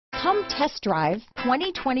Come test drive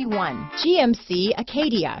 2021 GMC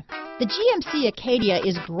Acadia. The GMC Acadia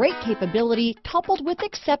is great capability coupled with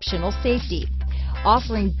exceptional safety.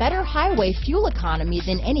 Offering better highway fuel economy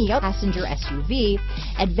than any other passenger SUV,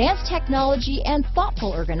 advanced technology and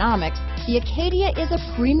thoughtful ergonomics, the Acadia is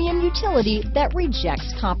a premium utility that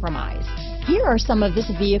rejects compromise. Here are some of this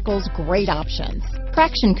vehicle's great options: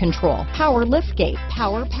 traction control, power liftgate,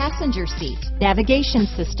 power passenger seat, navigation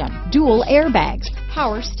system, dual airbags,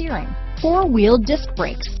 power steering, four-wheel disc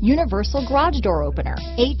brakes, universal garage door opener,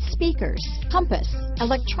 8 speakers, compass,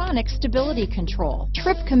 electronic stability control,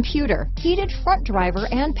 trip computer, heated front driver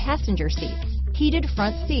and passenger seats, heated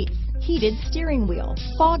front seats, heated steering wheel,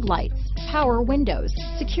 fog lights, power windows,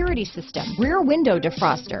 security system, rear window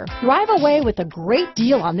defroster. Drive away with a great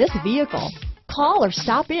deal on this vehicle. Call or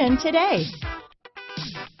stop in today.